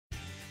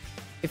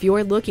If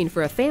you're looking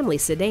for a family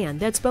sedan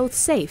that's both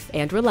safe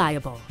and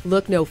reliable,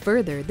 look no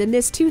further than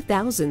this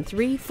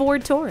 2003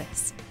 Ford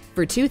Taurus.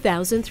 For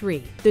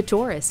 2003, the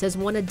Taurus has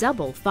won a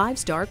double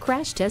 5-star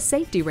crash test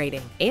safety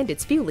rating, and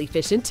it's fuel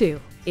efficient too.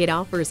 It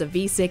offers a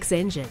V6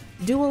 engine,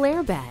 dual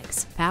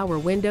airbags, power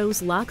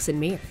windows, locks and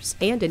mirrors,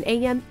 and an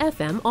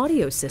AM/FM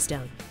audio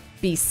system.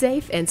 Be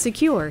safe and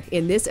secure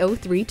in this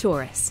 '03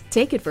 Taurus.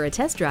 Take it for a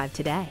test drive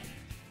today.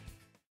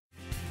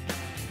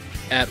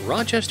 At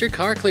Rochester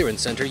Car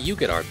Clearance Center, you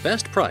get our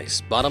best price,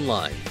 bottom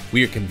line.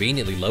 We are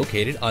conveniently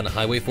located on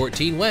Highway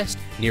 14 West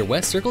near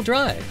West Circle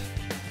Drive.